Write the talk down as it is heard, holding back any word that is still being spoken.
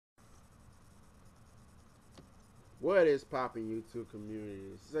What is poppin' YouTube community?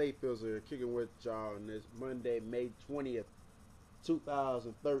 This is A-Fizzle here, kicking with y'all on this Monday, May 20th,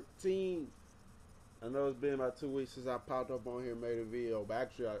 2013. I know it's been about 2 weeks since I popped up on here and made a video, but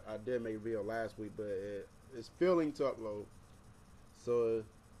actually I did make a video last week, but it's failing to upload. So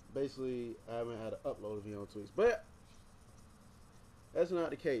basically I haven't had to upload a video in 2 weeks. But that's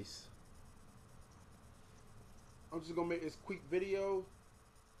not the case. I'm just gonna make this quick video,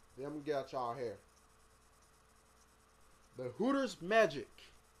 then I'm gonna get out y'all hair. The Hooters magic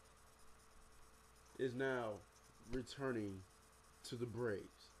is now returning to the Braves.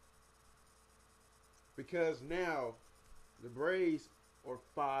 Because now the Braves are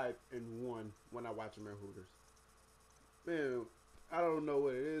 5-1 when I watch them at Hooters. Man, I don't know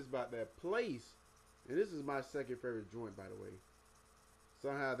what it is about that place. And this is my second favorite joint, by the way.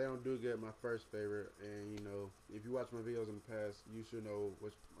 Somehow they don't do good at my first favorite. And you know, if you watch my videos in the past, you should know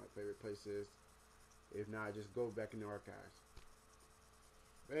what my favorite place is. If not, just go back in the archives.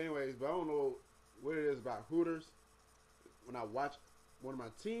 But anyways, I don't know what it is about Hooters. When I watch one of my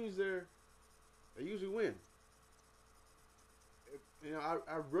teams there, they usually win. You know,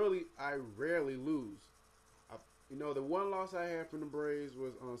 I rarely lose. You know, the one loss I had from the Braves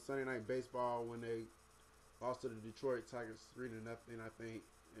was on Sunday Night Baseball when they lost to the Detroit Tigers 3-0, I think,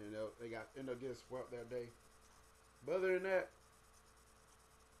 and they ended up getting swept that day. But other than that,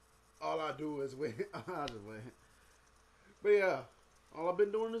 all I do is win. I just win. But yeah, all I've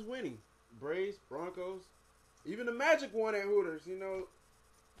been doing is winning. Braves, Broncos, even the Magic won at Hooters, you know.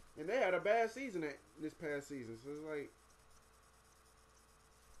 And they had a bad season this past season. So it's like,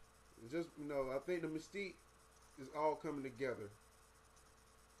 it's just, you know, I think the mystique is all coming together.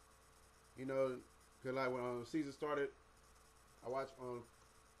 You know, because like when the season started, I watched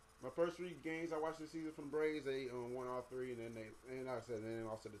my first 3 games I watched this season from the Braves. They won all 3, and then like I said, then they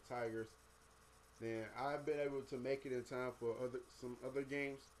lost to the Tigers. Then I've been able to make it in time for some other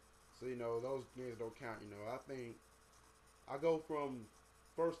games, so you know those games don't count. You know, I think I go from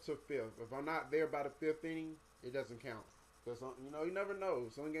 1st to 5th. If I'm not there by the 5th inning, it doesn't count. Because you know, you never know.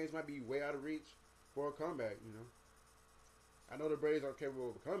 Some games might be way out of reach for a comeback. You know, I know the Braves are capable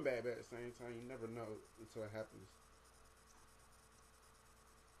of a comeback, but at the same time, you never know until it happens.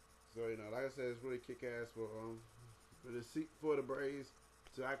 So you know, like I said, it's really kick ass for the Braves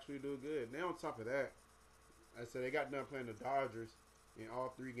to actually do good. Now on top of that, like I said, they got done playing the Dodgers in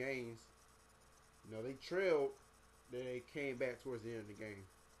all 3 games. You know, they trailed, then they came back towards the end of the game.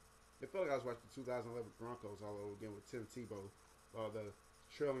 It felt like I was watching the 2011 Broncos all over again with Tim Tebow. The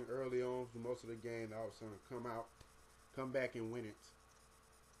trailing early on for most of the game, all of a sudden come back and win it.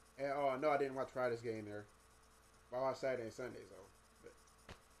 And oh no, I didn't watch Friday's game there. I watched Saturday and Sundays though.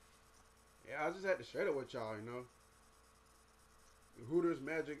 Yeah, I just had to share it with y'all, you know. The Hooters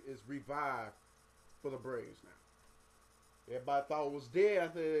magic is revived for the Braves now. Everybody thought it was dead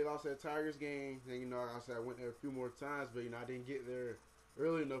after they lost that Tigers game. And, you know, like I said, I went there a few more times, but, you know, I didn't get there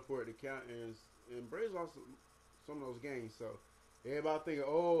early enough for it to count. And Braves lost some of those games. So, everybody thinking,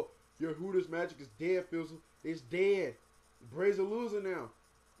 oh, your Hooters magic is dead, Fizzle. It's dead. The Braves are losing now.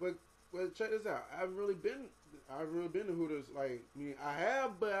 But check this out. I've really been to Hooters. Like, I mean, I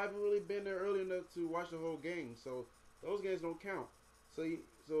have, but I haven't really been there early enough to watch the whole game. So those games don't count. So in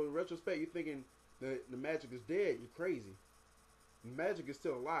retrospect, you're thinking the magic is dead. You're crazy. The magic is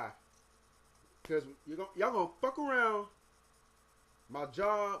still alive. Because y'all gonna fuck around. My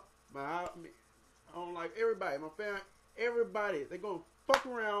job, I don't like everybody, my family, everybody. They're gonna fuck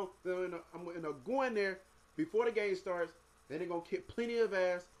around. I'm gonna go in there before the game starts. Then they're gonna kick plenty of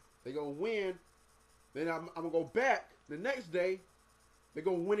ass. They're gonna win. Then I'm gonna go back the next day. They're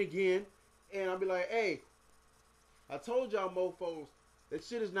gonna win again. And I'll be like, hey, I told y'all mofos, that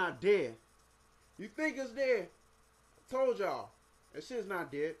shit is not dead. You think it's dead? I told y'all. That shit is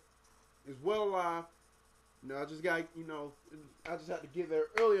not dead. It's well alive. You know, I just had to get there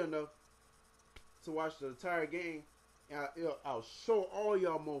early enough to watch the entire game. And I'll show all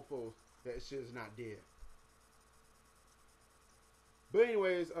y'all mofos that shit is not dead. But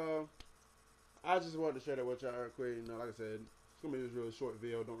anyways, I just wanted to share that with y'all real quick. You know, like I said, it's going to be this really short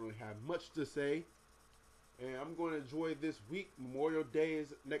video. Don't really have much to say. And I'm going to enjoy this week. Memorial Day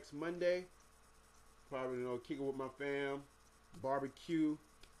is next Monday. Probably, you know, kick it with my fam. Barbecue.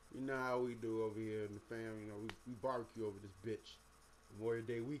 You know how we do over here in the fam. You know, we barbecue over this bitch. Memorial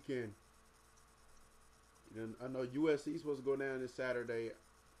Day weekend. And I know USC is supposed to go down this Saturday.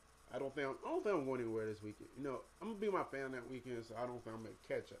 I don't think I'm going anywhere this weekend. You know, I'm going to be with my fam that weekend, so I don't think I'm going to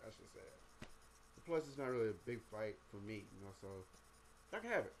catch it, I should say. Plus, it's not really a big fight for me, you know, so I can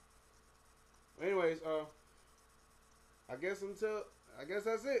have it. Anyways, I guess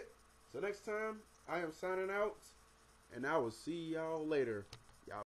that's it. So next time, I am signing out. and I will see y'all later.